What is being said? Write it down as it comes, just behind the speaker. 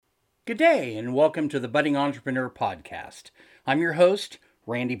Good day, and welcome to the Budding Entrepreneur Podcast. I'm your host,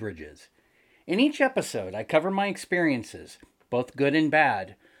 Randy Bridges. In each episode, I cover my experiences, both good and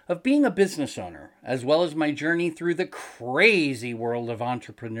bad, of being a business owner, as well as my journey through the crazy world of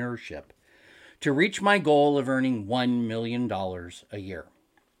entrepreneurship to reach my goal of earning $1 million a year.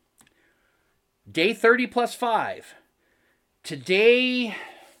 Day 30 plus 5. Today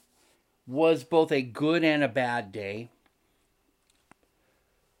was both a good and a bad day.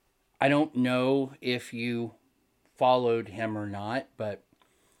 I don't know if you followed him or not, but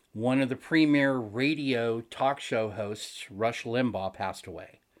one of the premier radio talk show hosts, Rush Limbaugh, passed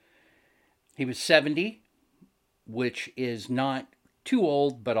away. He was 70, which is not too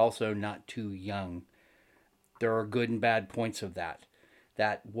old, but also not too young. There are good and bad points of that.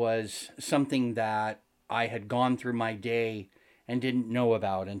 That was something that I had gone through my day and didn't know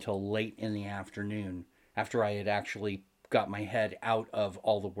about until late in the afternoon, after I had actually got my head out of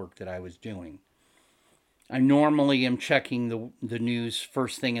all the work that I was doing. I normally am checking the news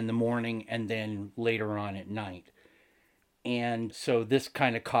first thing in the morning and then later on at night. And so this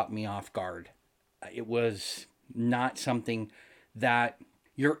kind of caught me off guard. It was not something that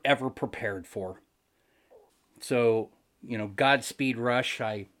you're ever prepared for. So, Godspeed, Rush.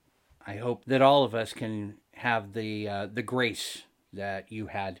 I hope that all of us can have the grace that you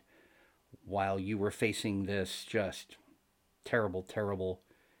had while you were facing this just terrible, terrible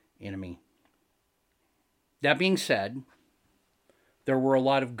enemy. That being said, there were a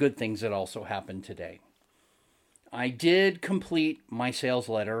lot of good things that also happened today. I did complete my sales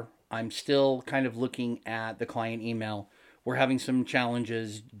letter. I'm still kind of looking at the client email. We're having some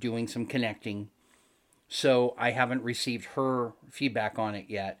challenges doing some connecting, so I haven't received her feedback on it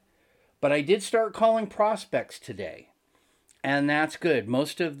yet. But I did start calling prospects today, and that's good.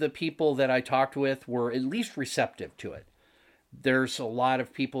 Most of the people that I talked with were at least receptive to it. There's a lot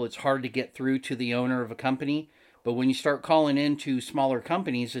of people, it's hard to get through to the owner of a company, but when you start calling into smaller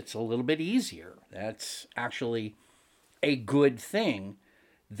companies, it's a little bit easier. That's actually a good thing,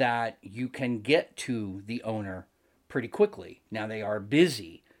 that you can get to the owner pretty quickly. Now, they are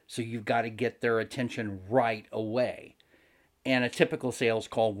busy, so you've got to get their attention right away. And a typical sales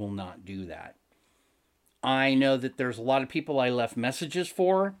call will not do that. I know that there's a lot of people I left messages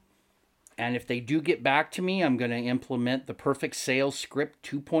for, and if they do get back to me, I'm going to implement the Perfect Sales Script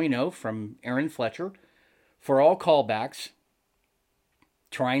 2.0 from Aaron Fletcher for all callbacks,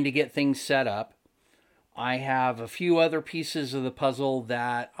 trying to get things set up. I have a few other pieces of the puzzle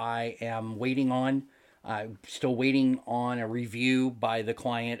that I am waiting on. I'm still waiting on a review by the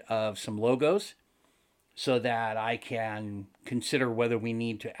client of some logos so that I can consider whether we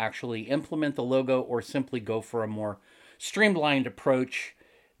need to actually implement the logo or simply go for a more streamlined approach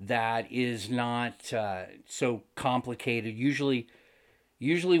that is not so complicated. Usually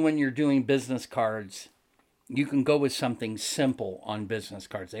when you're doing business cards, you can go with something simple on business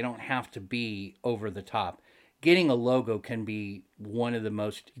cards. They don't have to be over the top. Getting a logo can be one of the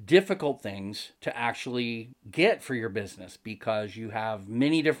most difficult things to actually get for your business because you have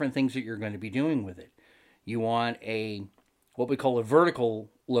many different things that you're going to be doing with it. You want what we call a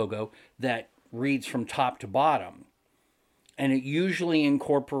vertical logo that reads from top to bottom. And it usually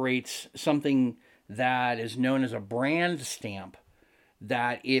incorporates something that is known as a brand stamp,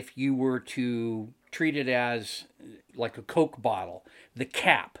 that if you were to treat it as like a Coke bottle, the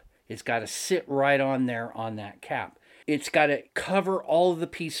cap, it's got to sit right on there on that cap. It's got to cover all of the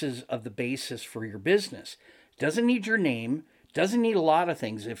pieces of the basis for your business. Doesn't need your name, doesn't need a lot of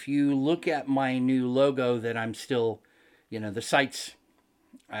things. If you look at my new logo that I'm still, the site's,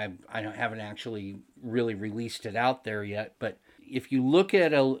 I haven't actually really released it out there yet, but if you look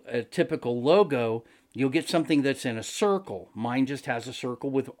at a typical logo, you'll get something that's in a circle. Mine just has a circle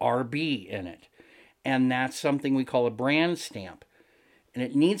with RB in it. And that's something we call a brand stamp. And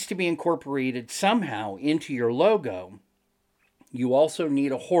it needs to be incorporated somehow into your logo. You also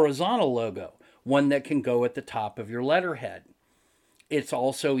need a horizontal logo, one that can go at the top of your letterhead. It's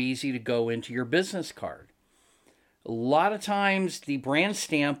also easy to go into your business card. A lot of times the brand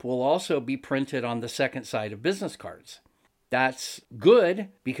stamp will also be printed on the second side of business cards. That's good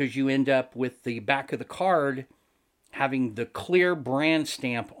because you end up with the back of the card having the clear brand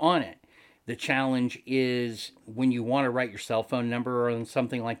stamp on it. The challenge is when you want to write your cell phone number or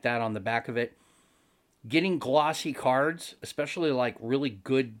something like that on the back of it, getting glossy cards, especially like really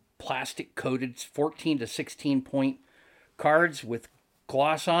good plastic coated 14 to 16 point cards with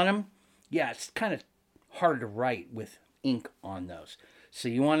gloss on them. Yeah, it's kind of hard to write with ink on those. So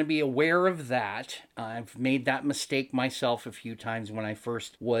you want to be aware of that. I've made that mistake myself a few times when I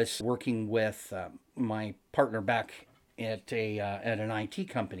first was working with my partner back at an IT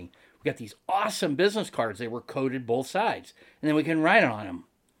company. We got these awesome business cards. They were coded both sides, and then we can write on them,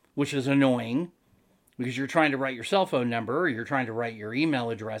 which is annoying because you're trying to write your cell phone number or you're trying to write your email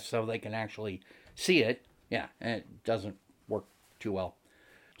address so they can actually see it. Yeah, and it doesn't work too well.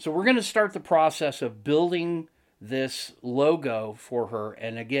 So we're going to start the process of building this logo for her.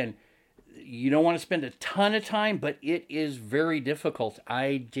 And again, you don't want to spend a ton of time, but it is very difficult.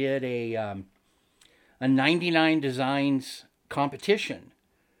 I did a 99 designs competition,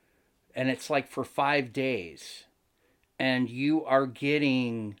 and it's like for 5 days, and you are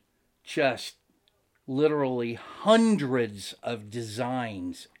getting just literally hundreds of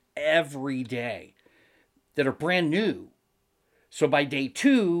designs every day that are brand new. So by day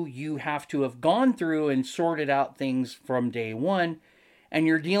 2, you have to have gone through and sorted out things from day 1, and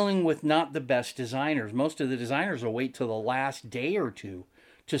you're dealing with not the best designers. Most of the designers will wait till the last day or two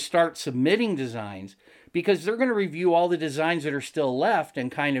to start submitting designs because they're going to review all the designs that are still left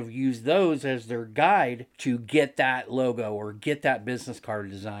and kind of use those as their guide to get that logo or get that business card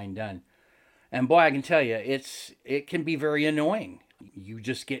design done. And boy, I can tell you, it can be very annoying. You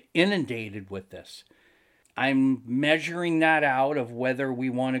just get inundated with this. I'm measuring that out of whether we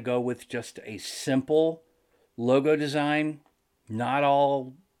want to go with just a simple logo design, not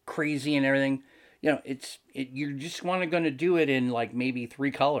all crazy and everything. You know, you're just going to do it in like maybe 3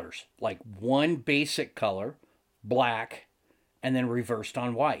 colors, like one basic color, black, and then reversed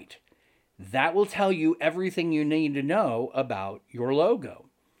on white. That will tell you everything you need to know about your logo.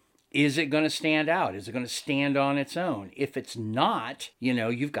 Is it going to stand out? Is it going to stand on its own? If it's not,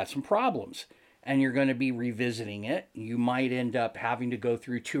 you've got some problems and you're going to be revisiting it. You might end up having to go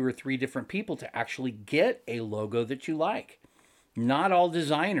through 2 or 3 different people to actually get a logo that you like. Not all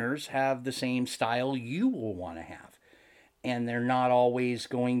designers have the same style you will want to have. And they're not always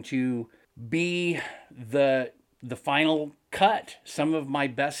going to be the final cut. Some of my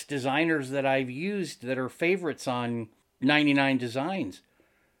best designers that I've used that are favorites on 99 Designs,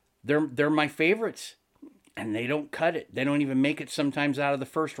 they're my favorites. And they don't cut it. They don't even make it sometimes out of the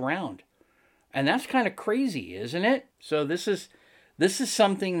first round. And that's kind of crazy, isn't it? So this is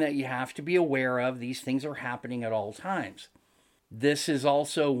something that you have to be aware of. These things are happening at all times. This is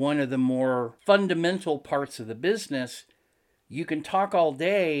also one of the more fundamental parts of the business. You can talk all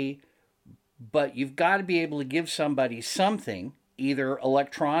day, but you've got to be able to give somebody something, either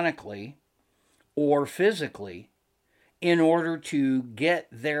electronically or physically, in order to get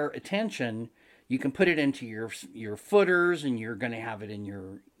their attention. You can put it into your footers, and you're going to have it in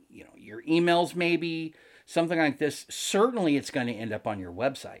your emails, maybe something like this. Certainly, it's going to end up on your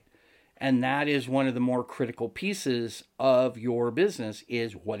website. And that is one of the more critical pieces of your business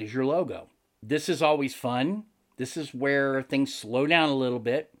is what is your logo. This is always fun. This is where things slow down a little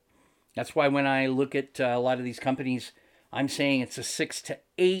bit. That's why when I look at a lot of these companies, I'm saying it's a 6 to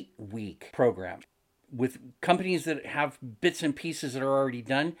 8 week program. With companies that have bits and pieces that are already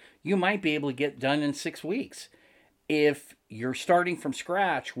done, you might be able to get done in 6 weeks. If you're starting from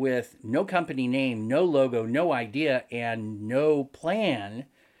scratch with no company name, no logo, no idea, and no plan,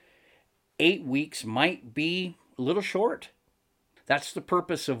 8 weeks might be a little short. That's the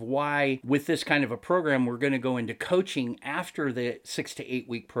purpose of why with this kind of a program, we're going to go into coaching after the 6 to 8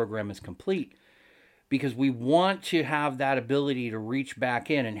 week program is complete, because we want to have that ability to reach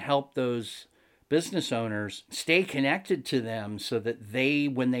back in and help those business owners stay connected to them so that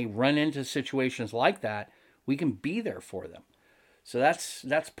when they run into situations like that, we can be there for them. So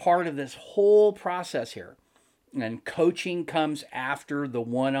that's part of this whole process here. And coaching comes after the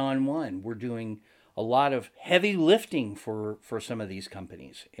one-on-one. We're doing a lot of heavy lifting for some of these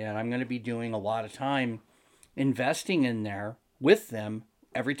companies. And I'm going to be doing a lot of time investing in there with them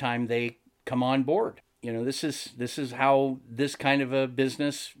every time they come on board. This is how this kind of a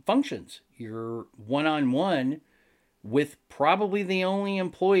business functions. You're one-on-one with probably the only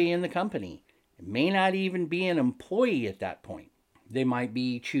employee in the company. It may not even be an employee at that point. They might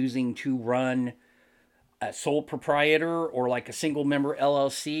be choosing to run a sole proprietor or like a single member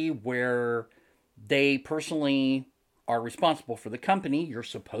LLC where they personally are responsible for the company. You're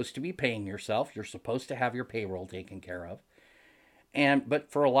supposed to be paying yourself. You're supposed to have your payroll taken care of.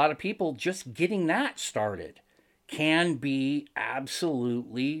 But for a lot of people, just getting that started can be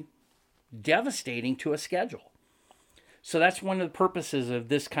absolutely devastating to a schedule. So that's one of the purposes of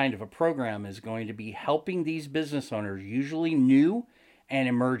this kind of a program, is going to be helping these business owners, usually new and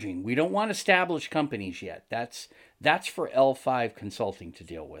emerging. We don't want established companies yet. That's for L5 consulting to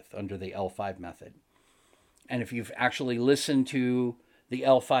deal with under the L5 method. And if you've actually listened to the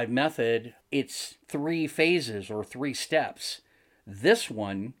L5 method, it's 3 phases or 3 steps. This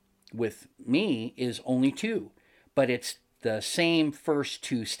one with me is only 2. but it's the same first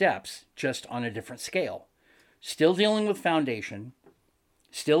two steps, just on a different scale. Still dealing with foundation,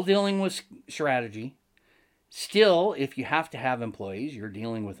 still dealing with strategy, still, if you have to have employees, you're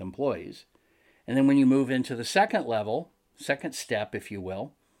dealing with employees. And then when you move into the second level, second step, if you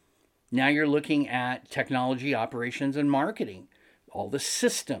will, now you're looking at technology, operations, and marketing, all the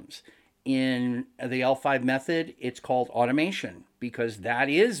systems. In the L5 method, it's called automation because that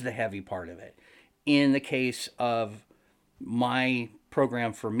is the heavy part of it. In the case of my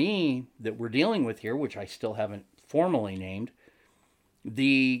program for me that we're dealing with here, which I still haven't formally named,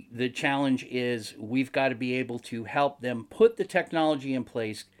 the challenge is we've got to be able to help them put the technology in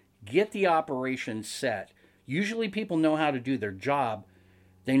place, get the operations set. Usually people know how to do their job.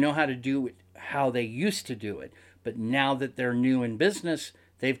 They know how to do it how they used to do it. But now that they're new in business,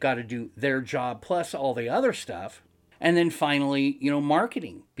 they've got to do their job plus all the other stuff. And then finally,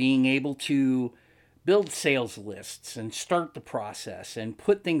 marketing, being able to build sales lists and start the process and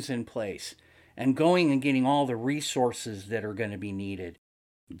put things in place and going and getting all the resources that are going to be needed.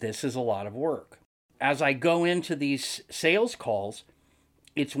 This is a lot of work. As I go into these sales calls,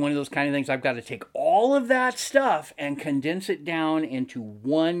 it's one of those kind of things I've got to take all of that stuff and condense it down into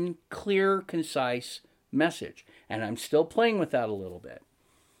one clear, concise message. And I'm still playing with that a little bit.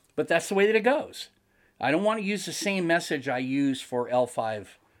 But that's the way that it goes. I don't want to use the same message I use for L5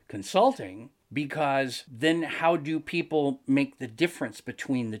 consulting, because then how do people make the difference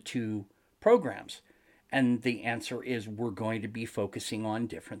between the two programs? And the answer is we're going to be focusing on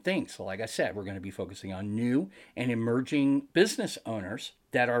different things. So like I said, we're going to be focusing on new and emerging business owners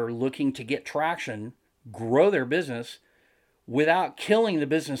that are looking to get traction, grow their business without killing the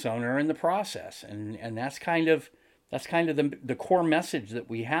business owner in the process. And that's kind of the core message that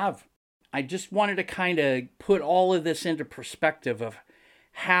we have. I just wanted to kind of put all of this into perspective of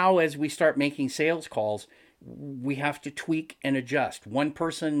how, as we start making sales calls, we have to tweak and adjust. One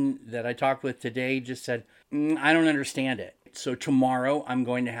person that I talked with today just said, I don't understand it. So tomorrow I'm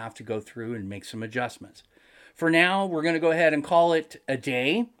going to have to go through and make some adjustments. For now, we're going to go ahead and call it a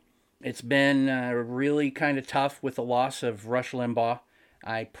day. It's been really kind of tough with the loss of Rush Limbaugh.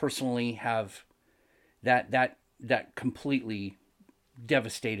 I personally have that completely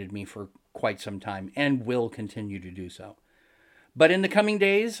devastated me for quite some time and will continue to do so. But in the coming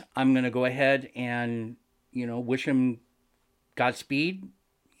days, I'm going to go ahead and wish him Godspeed,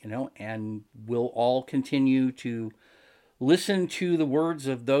 and we'll all continue to listen to the words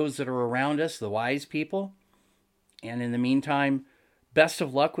of those that are around us, the wise people. And in the meantime, best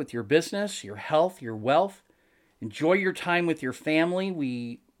of luck with your business, your health, your wealth. Enjoy your time with your family.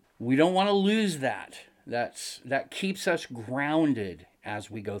 We don't want to lose that. That keeps us grounded as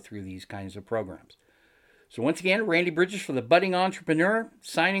we go through these kinds of programs. So once again, Randy Bridges for the Budding Entrepreneur,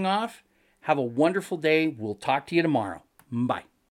 signing off. Have a wonderful day. We'll talk to you tomorrow. Bye.